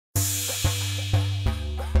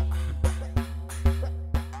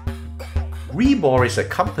Rebor is a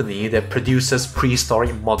company that produces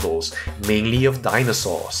prehistoric models, mainly of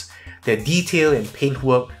dinosaurs. Their detail and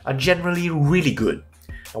paintwork are generally really good.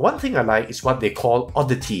 Now, one thing I like is what they call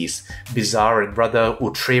oddities, bizarre and rather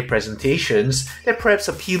outre presentations that perhaps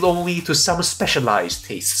appeal only to some specialized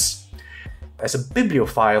tastes. As a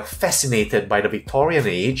bibliophile fascinated by the Victorian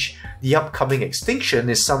age, the upcoming extinction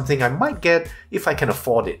is something I might get if I can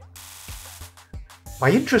afford it. My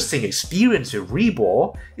interesting experience with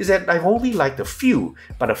Rebor is that I've only liked a few,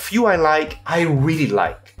 but a few I really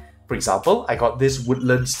like. For example, I got this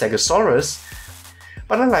woodland Stegosaurus,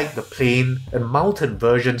 but I like the plain and mountain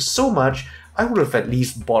version so much I would have at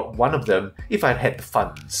least bought one of them if I'd had the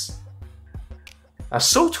funds. Now,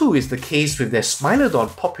 so too is the case with their Smilodon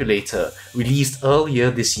Populator released earlier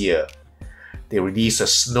this year. They released a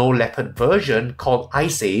snow leopard version called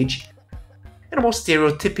Ice Age and a more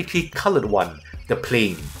stereotypically coloured one, the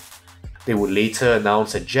Plain. They would later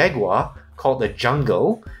announce a Jaguar called the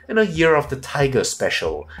Jungle and a Year of the Tiger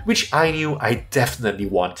special, which I knew I definitely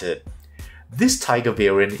wanted. This tiger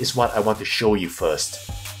variant is what I want to show you first.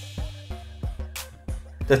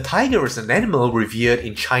 The tiger is an animal revered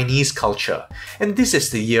in Chinese culture, and this is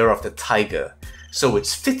the Year of the Tiger, so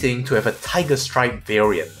it's fitting to have a tiger stripe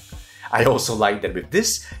variant. I also like that with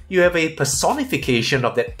this, you have a personification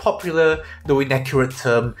of that popular, though inaccurate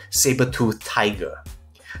term, sabre-toothed tiger.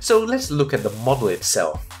 So let's look at the model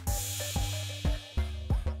itself.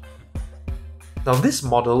 Now this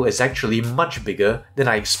model is actually much bigger than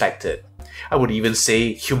I expected. I would even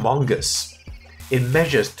say humongous. It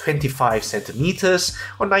measures 25 centimeters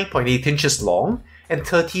or 9.8 inches long and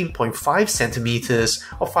 13.5 centimeters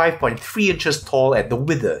or 5.3 inches tall at the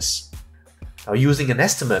withers. Now, using an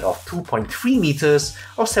estimate of 2.3 meters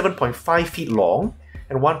or 7.5 feet long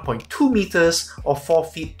and 1.2 meters or 4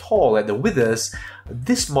 feet tall at the withers,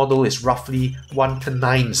 this model is roughly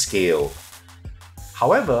 1:9 scale.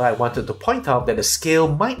 However, I wanted to point out that the scale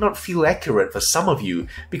might not feel accurate for some of you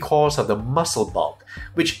because of the muscle bulk,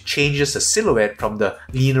 which changes the silhouette from the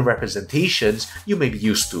leaner representations you may be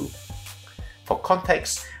used to. For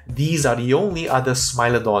context, these are the only other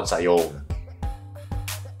Smilodons I own.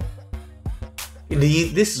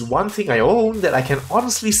 Indeed, this is one thing I own that I can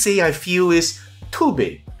honestly say I feel is too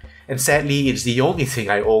big, and sadly it's the only thing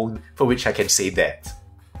I own for which I can say that.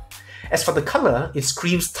 As for the colour, it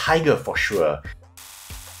screams tiger for sure,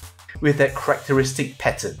 with that characteristic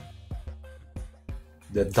pattern.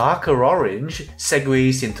 The darker orange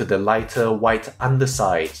segues into the lighter white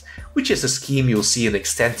undersides, which is a scheme you'll see in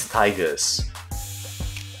extant tigers.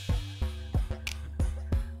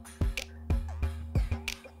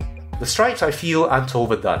 The stripes I feel aren't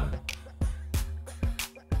overdone.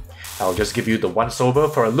 I'll just give you the once-over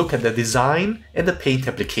for a look at the design and the paint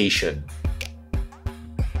application.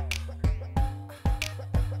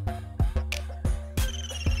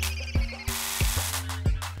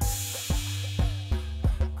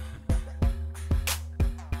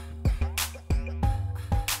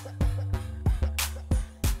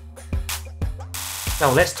 Now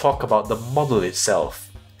let's talk about the model itself.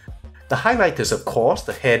 The highlight is of course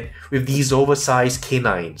the head with these oversized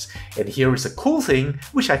canines, and here is a cool thing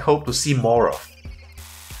which I hope to see more of.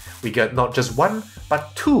 We get not just one,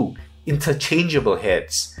 but two interchangeable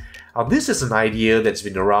heads. Now this is an idea that's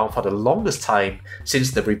been around for the longest time since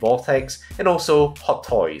the Revoltex and also Hot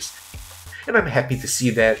Toys, and I'm happy to see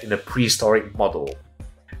that in a prehistoric model.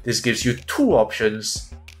 This gives you two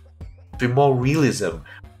options with more realism,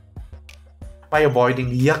 by avoiding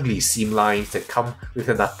the ugly seam lines that come with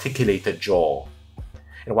an articulated jaw.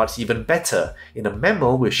 And what's even better, in a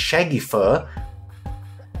mammal with shaggy fur,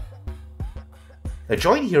 the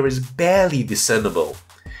joint here is barely discernible,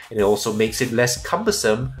 and it also makes it less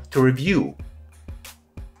cumbersome to review.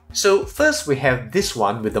 So first we have this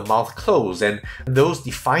one with the mouth closed and those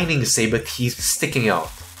defining saber teeth sticking out.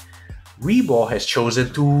 Rebor has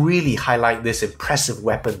chosen to really highlight this impressive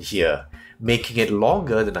weapon here, making it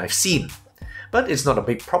longer than I've seen. But it's not a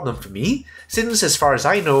big problem for me, since as far as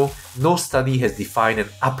I know, no study has defined an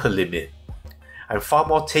upper limit. I'm far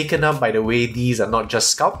more taken up by the way these are not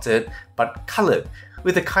just sculpted, but coloured,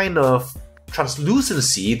 with a kind of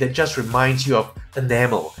translucency that just reminds you of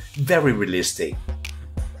enamel, very realistic.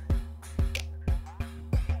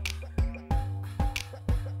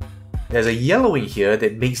 There's a yellowing here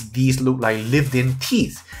that makes these look like lived-in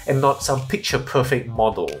teeth, and not some picture-perfect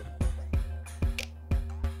model.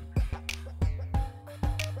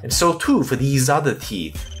 And so too for these other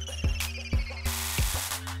teeth.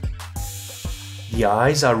 The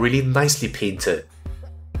eyes are really nicely painted.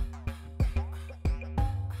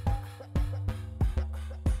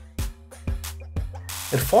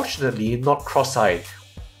 Unfortunately, not cross-eyed,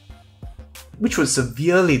 which would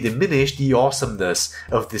severely diminish the awesomeness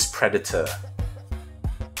of this predator.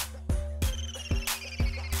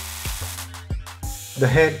 The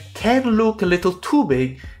head can look a little too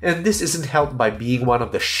big, and this isn't helped by being one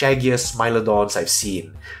of the shaggiest Smilodons I've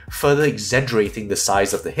seen, further exaggerating the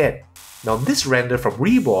size of the head. Now this render from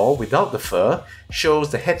Rebor without the fur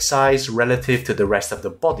shows the head size relative to the rest of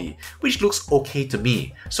the body, which looks okay to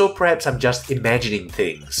me, so perhaps I'm just imagining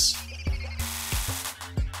things.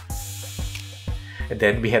 And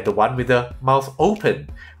then we have the one with the mouth open,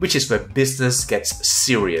 which is where business gets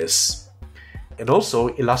serious, and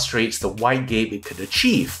also illustrates the wide gape it can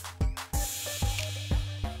achieve.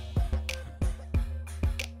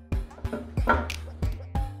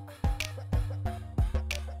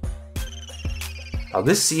 Now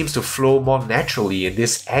this seems to flow more naturally in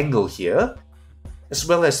this angle here, as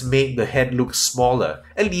well as make the head look smaller,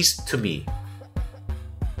 at least to me.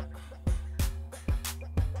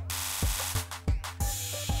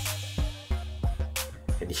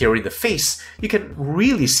 And here in the face, you can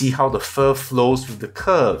really see how the fur flows with the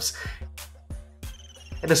curves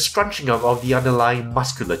and the scrunching up of the underlying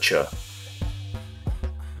musculature.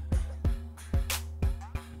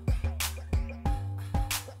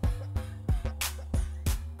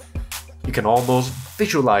 You can almost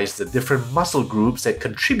visualize the different muscle groups that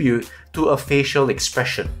contribute to a facial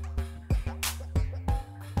expression.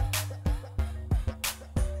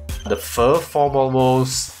 The fur form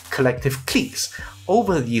almost collective cliques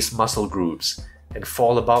over these muscle groups and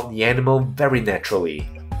fall about the animal very naturally.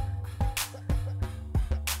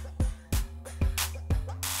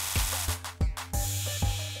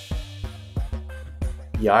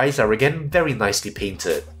 The eyes are again very nicely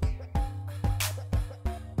painted.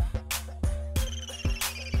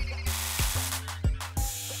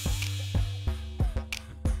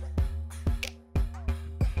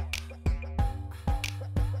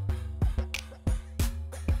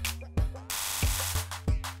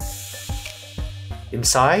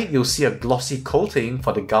 Inside, you'll see a glossy coating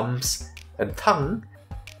for the gums and tongue,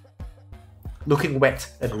 looking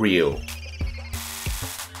wet and real.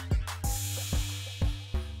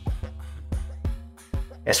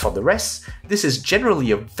 As for the rest, this is generally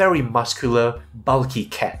a very muscular, bulky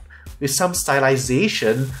cat, with some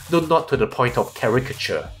stylization, though not to the point of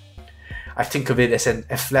caricature. I think of it as an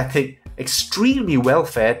athletic, extremely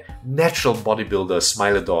well-fed, natural bodybuilder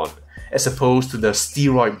Smilodon, as opposed to the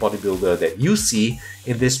steroid bodybuilder that you see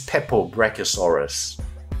in this Peppo Brachiosaurus.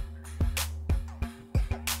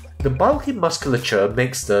 The bulky musculature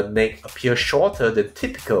makes the neck appear shorter than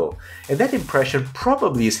typical, and that impression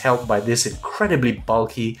probably is helped by this incredibly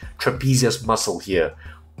bulky trapezius muscle here,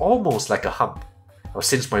 almost like a hump. Now,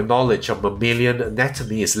 since my knowledge of mammalian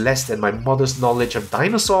anatomy is less than my modest knowledge of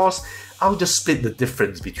dinosaurs, I'll just split the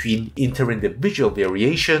difference between inter-individual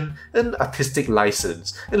variation and artistic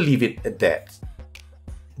license and leave it at that.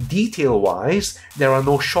 Detail-wise, there are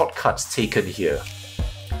no shortcuts taken here.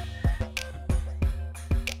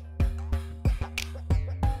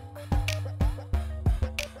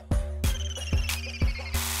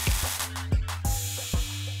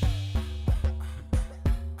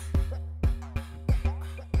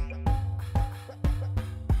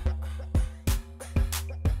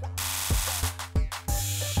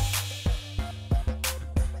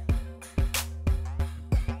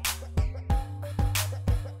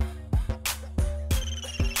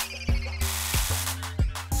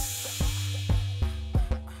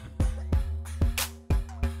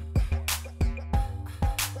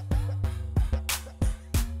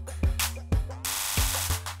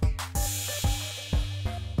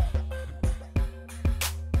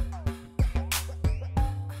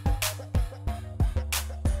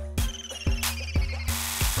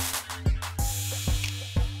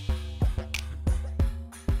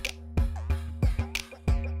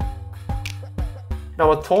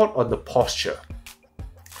 Now a thought on the posture.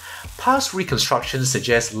 Past reconstructions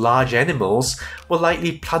suggest large animals were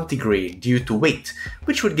likely plantigrade due to weight,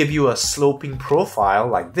 which would give you a sloping profile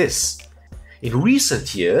like this. In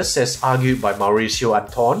recent years, as argued by Mauricio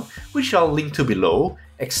Antón, which I'll link to below,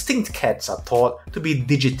 extinct cats are thought to be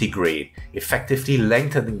digitigrade, effectively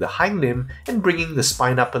lengthening the hind limb and bringing the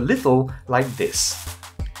spine up a little like this.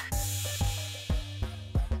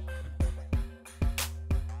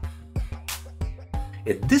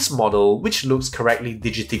 In this model, which looks correctly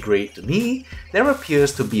digitigrade to me, there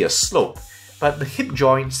appears to be a slope, but the hip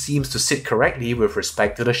joint seems to sit correctly with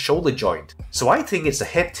respect to the shoulder joint. So I think it's a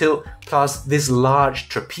head tilt plus this large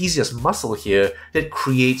trapezius muscle here that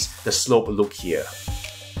creates the slope look here.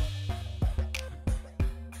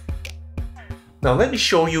 Now let me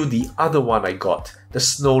show you the other one I got, the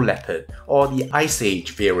snow leopard, or the Ice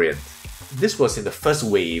Age variant. this was in the first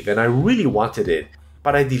wave and I really wanted it,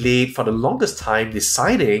 but I delayed for the longest time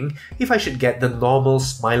deciding if I should get the normal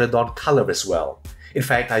Smilodon color as well. In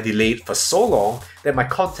fact, I delayed for so long that my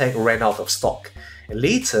contact ran out of stock, and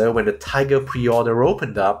later when the Tiger pre-order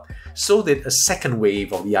opened up, so did a second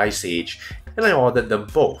wave of the Ice Age, and I ordered them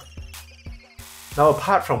both. Now,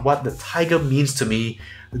 apart from what the Tiger means to me,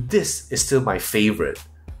 this is still my favorite.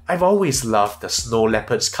 I've always loved the snow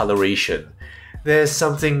leopard's coloration. There's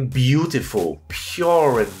something beautiful,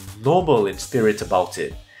 pure and noble in spirit about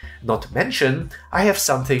it. Not to mention, I have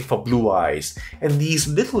something for blue eyes, and these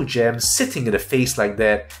little gems sitting in a face like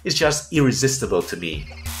that is just irresistible to me.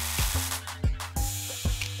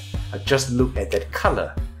 Just look at that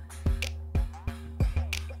color.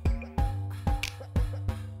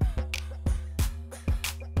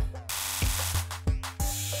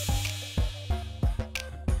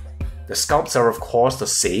 The scalps are of course the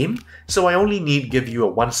same, so I only need give you a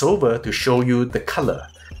once-over to show you the color,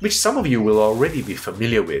 which some of you will already be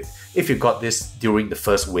familiar with if you got this during the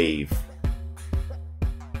first wave.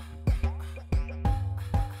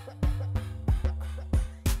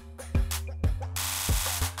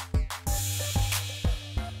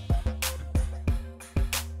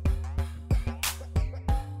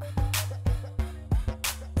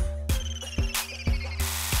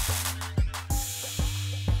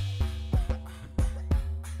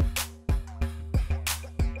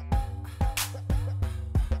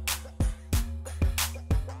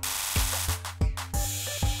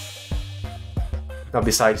 Now,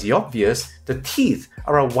 besides the obvious, the teeth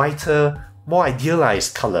are a whiter, more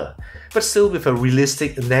idealized color, but still with a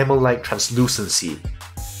realistic enamel-like translucency.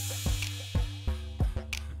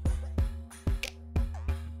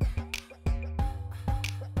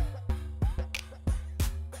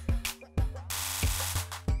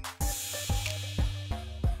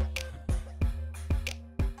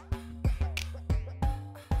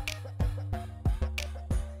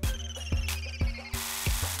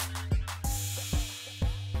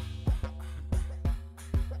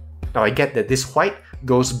 Now I get that this white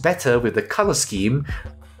goes better with the color scheme,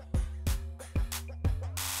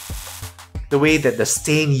 the way that the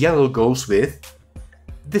stained yellow goes with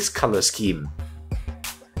this color scheme.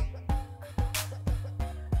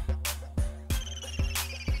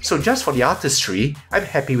 So just for the artistry, I'm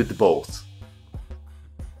happy with both.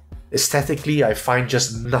 Aesthetically, I find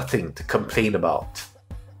just nothing to complain about.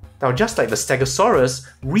 Now, just like the Stegosaurus,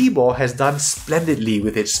 Rebor has done splendidly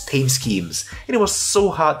with its paint schemes, and it was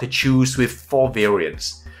so hard to choose with 4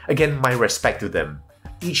 variants. Again, my respect to them.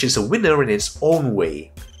 Each is a winner in its own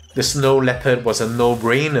way. The snow leopard was a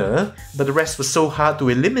no-brainer, but the rest was so hard to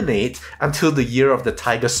eliminate until the Year of the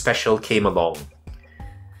Tiger special came along.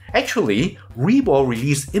 Actually, Rebor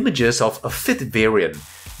released images of a 5th variant,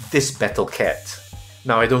 this Battle Cat.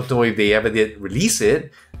 Now, I don't know if they ever did release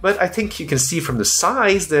it, but I think you can see from the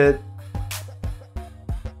size that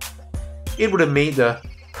it would have made the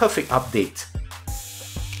perfect update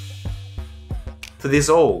to this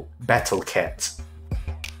old Battle Cat.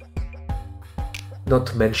 Not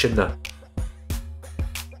to mention the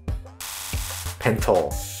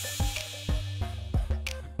Pentor.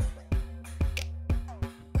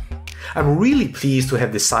 I'm really pleased to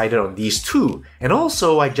have decided on these two, and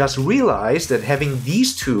also I just realized that having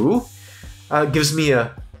these two gives me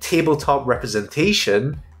a tabletop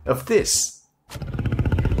representation of this.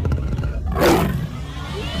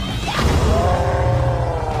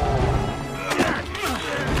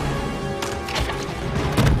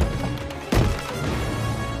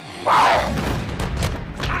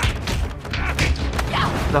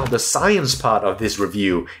 Now, the science part of this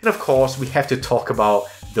review, and of course we have to talk about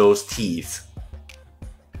those teeth.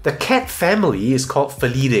 The cat family is called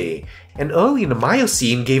Felidae, and early in the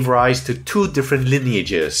Miocene gave rise to 2 different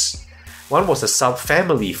lineages. One was the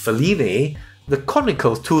subfamily Felinae, the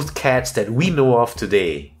conical-toothed cats that we know of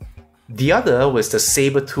today. The other was the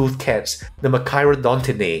saber-toothed cats, the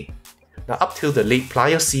Machairodontinae. Now, up till the late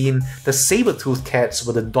Pliocene, the saber-toothed cats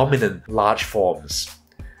were the dominant large forms.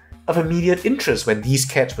 Of immediate interest when these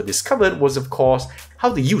cats were discovered was, of course, how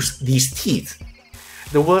they used these teeth.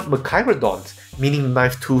 The word Machairodont, meaning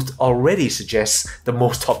knife-toothed, already suggests the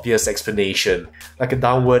most obvious explanation, like a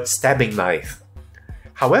downward stabbing knife.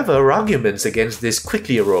 However, arguments against this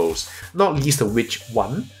quickly arose, not least of which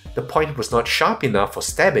 1. The point was not sharp enough for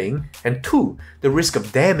stabbing, and 2. The risk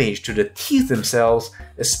of damage to the teeth themselves,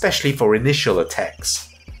 especially for initial attacks.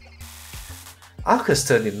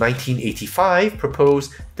 Arcaston in 1985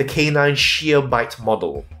 proposed the canine shear bite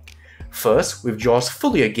model. First, with jaws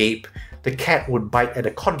fully agape, the cat would bite at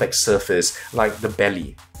a convex surface like the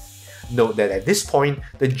belly. Note that at this point,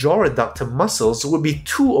 the jaw adductor muscles would be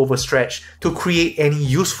too overstretched to create any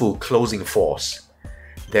useful closing force.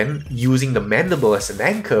 Then, using the mandible as an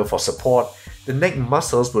anchor for support, the neck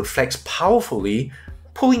muscles would flex powerfully,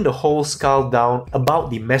 pulling the whole skull down about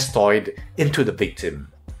the mastoid into the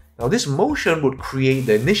victim. Now this motion would create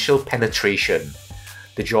the initial penetration.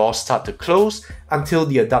 The jaws start to close until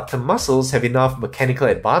the adductor muscles have enough mechanical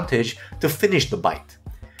advantage to finish the bite.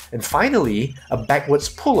 And finally, a backwards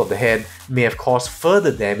pull of the head may have caused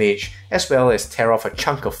further damage as well as tear off a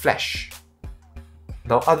chunk of flesh.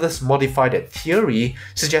 Now others modify that theory,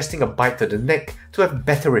 suggesting a bite to the neck to have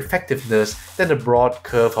better effectiveness than the broad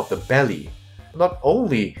curve of the belly. Not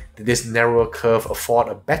only did this narrower curve afford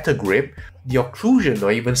a better grip, the occlusion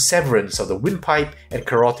or even severance of the windpipe and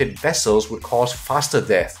carotid vessels would cause faster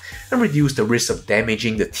death and reduce the risk of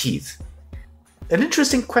damaging the teeth. An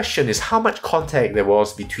interesting question is how much contact there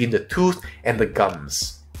was between the tooth and the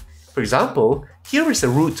gums. For example, here is the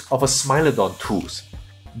root of a Smilodon tooth.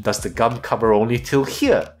 Does the gum cover only till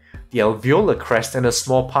here, the alveolar crest and a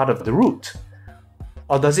small part of the root?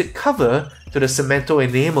 Or does it cover to the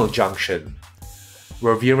cemento-enamel junction?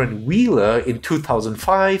 Rebor and Wheeler in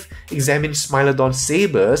 2005 examined Smilodon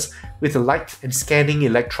sabers with a light and scanning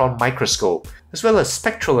electron microscope, as well as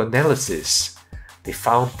spectral analysis. They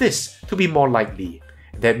found this to be more likely.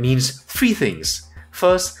 That means three things.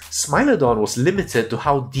 First, Smilodon was limited to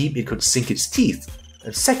how deep it could sink its teeth.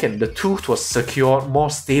 And second, the tooth was secured more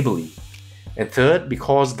stably. And third,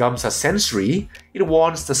 because gums are sensory, it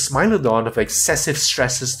warns the Smilodon of excessive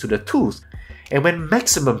stresses to the tooth, and when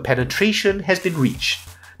maximum penetration has been reached.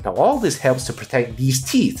 Now all this helps to protect these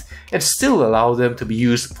teeth and still allow them to be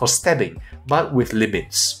used for stabbing, but with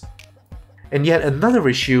limits. And yet another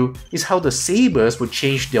issue is how the sabers would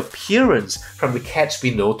change the appearance from the cats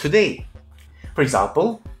we know today. For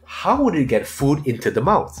example, how would it get food into the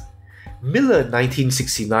mouth? Miller in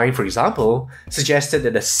 1969, for example, suggested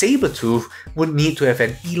that a saber tooth would need to have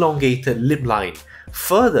an elongated lip line,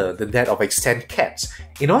 further than that of extant cats,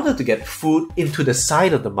 in order to get food into the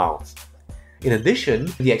side of the mouth. In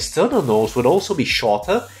addition, the external nose would also be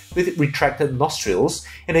shorter with retracted nostrils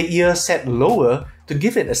and the ear set lower to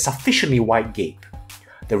give it a sufficiently wide gape.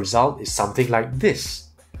 The result is something like this.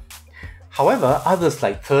 However, others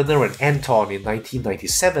like Turner and Antón in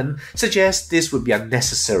 1997 suggest this would be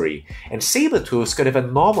unnecessary, and saber-tooths could have a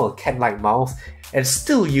normal cat-like mouth and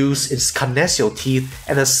still use its carnassial teeth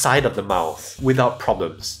at the side of the mouth without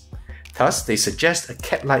problems. Thus, they suggest a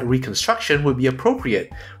cat-like reconstruction would be appropriate,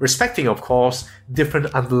 respecting, of course,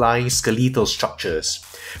 different underlying skeletal structures.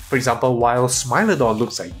 For example, while Smilodon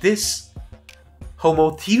looks like this,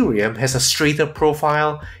 Homotherium has a straighter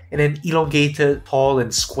profile and an elongated, tall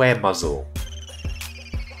and square muzzle.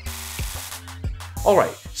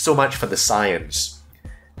 Alright, so much for the science.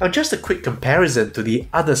 Now just a quick comparison to the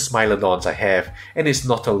other Smilodons I have, and it's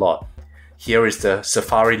not a lot. Here is the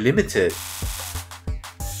Safari Limited.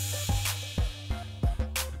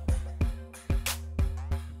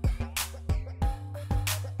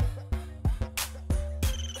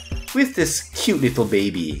 With this cute little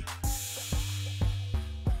baby.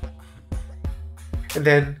 And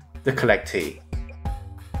then the Collectae.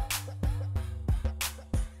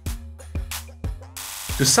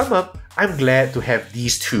 To sum up, I'm glad to have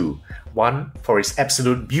these two, one for its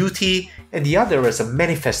absolute beauty and the other as a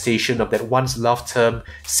manifestation of that once loved term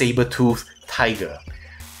saber-toothed tiger.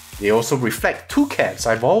 They also reflect two cats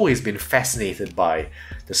I've always been fascinated by,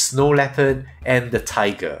 the snow leopard and the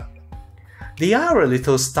tiger. They are a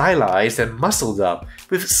little stylized and muscled up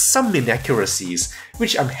with some inaccuracies,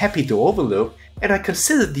 which I'm happy to overlook, and I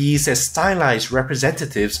consider these as stylized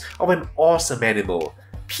representatives of an awesome animal,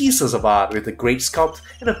 pieces of art with a great sculpt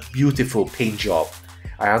and a beautiful paint job.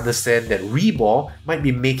 I understand that Rebor might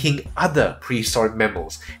be making other prehistoric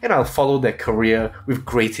mammals, and I'll follow their career with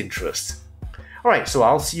great interest. Alright, so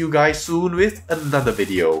I'll see you guys soon with another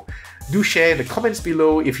video. Do share in the comments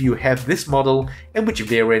below if you have this model and which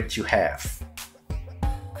variant you have.